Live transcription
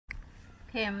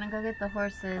Okay, I'm gonna go get the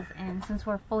horses, and since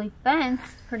we're fully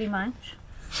fenced, pretty much,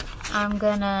 I'm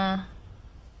gonna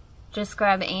just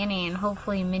grab Annie, and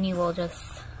hopefully Minnie will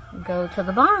just go to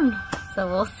the barn. So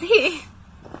we'll see.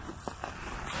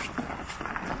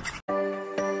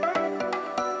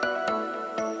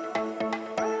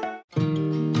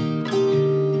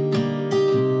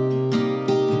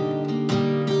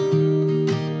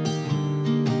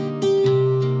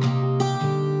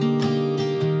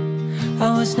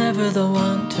 I was never the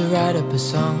one to write up a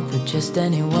song for just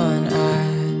anyone.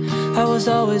 I was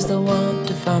always the one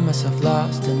to find myself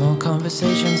lost in long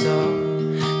conversations.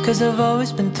 Oh, 'cause I've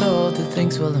always been told that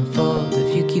things will unfold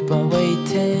if you keep on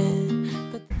waiting.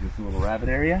 But this little rabbit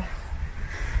area?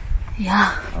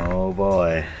 Yeah. Oh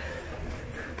boy.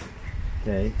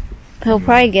 Okay. He'll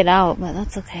probably get out, but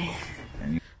that's okay.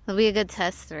 He'll be a good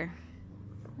tester.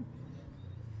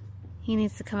 He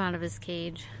needs to come out of his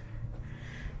cage.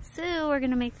 So we're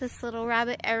gonna make this little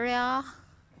rabbit area.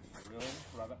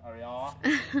 Rabbit area.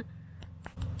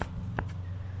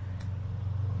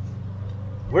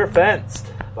 We're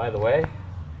fenced, by the way.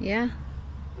 Yeah.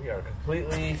 We are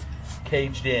completely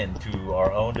caged in to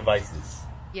our own devices.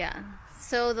 Yeah.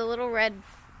 So the little red.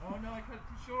 Oh no, I cut it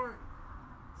too short.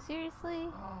 Seriously?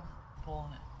 Oh,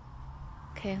 pulling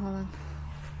it. Okay, hold on.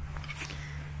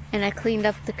 And I cleaned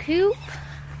up the coop.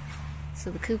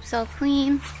 So the coop's all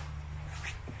clean.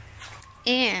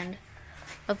 And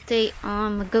update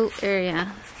on the goat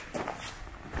area.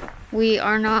 We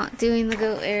are not doing the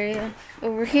goat area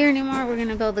over here anymore. We're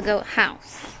gonna build the goat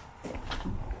house.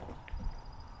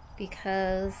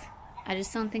 Because I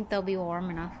just don't think they'll be warm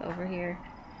enough over here.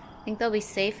 I think they'll be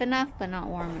safe enough, but not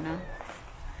warm enough.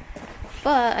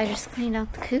 But I just cleaned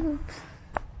out the coop.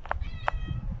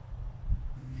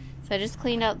 So I just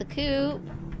cleaned out the coop.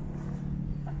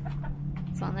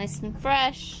 It's all nice and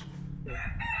fresh.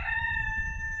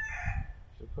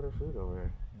 Should put her food over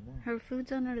there. Her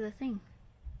food's under the thing.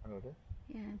 Oh, it is?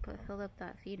 Yeah, I filled up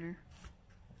that feeder.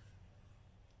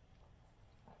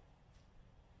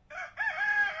 Should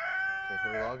I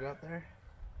put her log out there?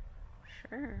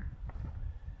 Sure.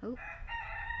 Oh.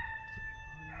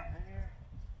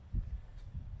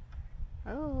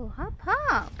 Oh, hop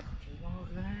hop.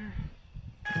 Log there.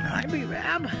 Hi, Bee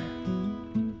Rab.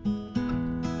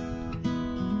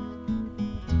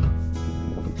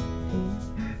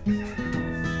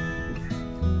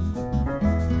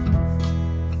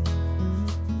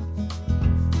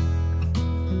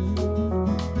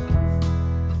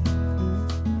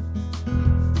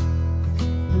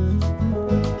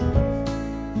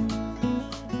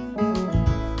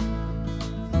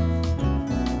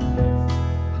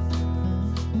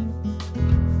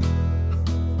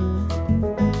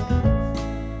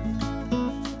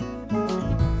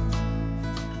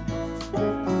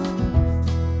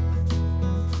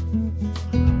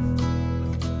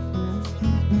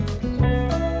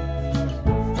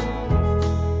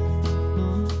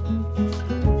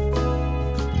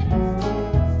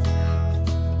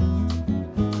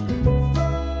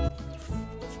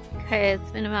 Okay,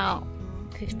 it's been about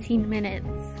 15 minutes.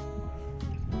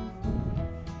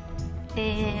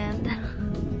 And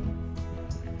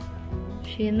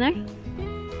she in there?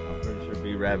 I'm pretty sure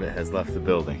Bee Rabbit has left the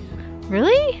building.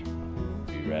 Really?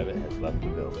 Bee Rabbit has left the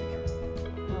building.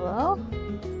 Hello?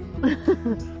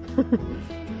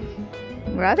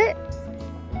 Rabbit?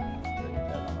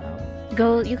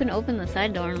 Go, you can open the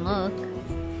side door and look.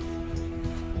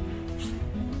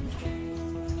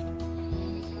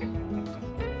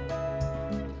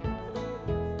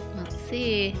 Let's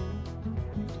see.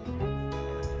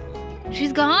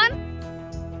 She's gone?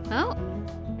 Oh.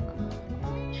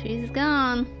 She's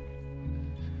gone.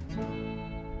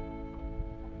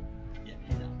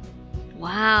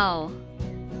 Wow.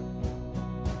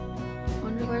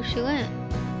 Wonder where she went.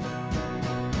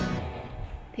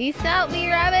 Peace out, Bee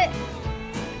Rabbit.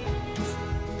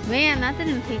 Man, that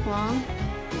didn't take long.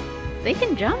 They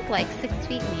can jump like 6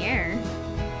 feet in the air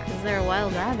because they're a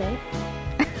wild rabbit.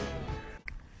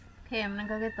 Okay, I'm gonna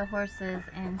go get the horses,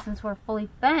 and since we're fully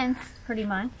fenced, pretty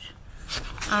much,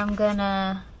 I'm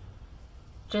gonna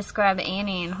just grab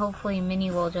Annie, and hopefully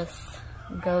Minnie will just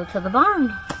go to the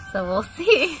barn. So we'll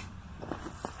see.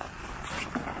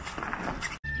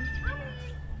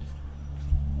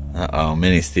 Uh-oh,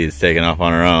 Minnie Steed's taking off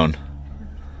on her own.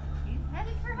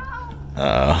 Headed for home.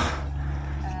 Uh-oh.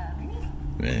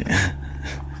 Minnie.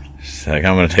 She's like,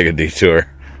 I'm gonna take a detour.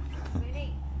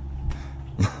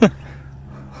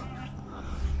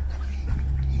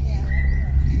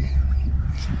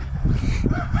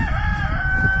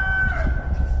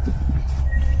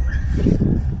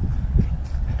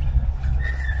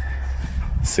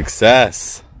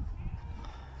 Success.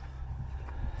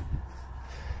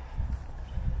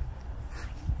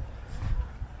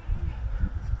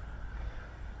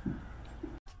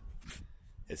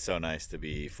 it's so nice to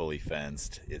be fully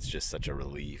fenced. It's just such a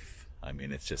relief. I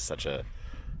mean, it's just such a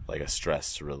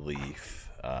stress relief.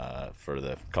 For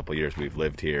the couple years we've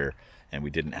lived here and we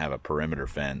didn't have a perimeter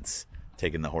fence,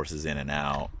 taking the horses in and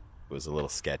out was a little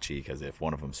sketchy, because if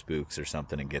one of them spooks or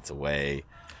something and gets away,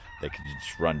 they could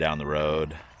just run down the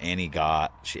road. Annie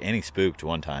spooked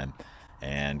one time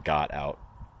and got out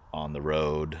on the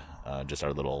road, just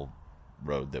our little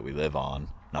road that we live on,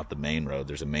 not the main road.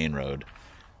 There's a main road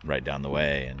right down the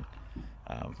way, and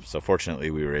so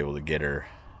fortunately we were able to get her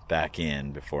back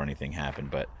in before anything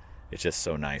happened. But it's just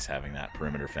so nice having that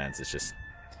perimeter fence. It's just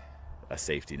a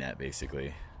safety net,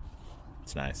 basically.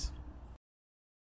 It's nice.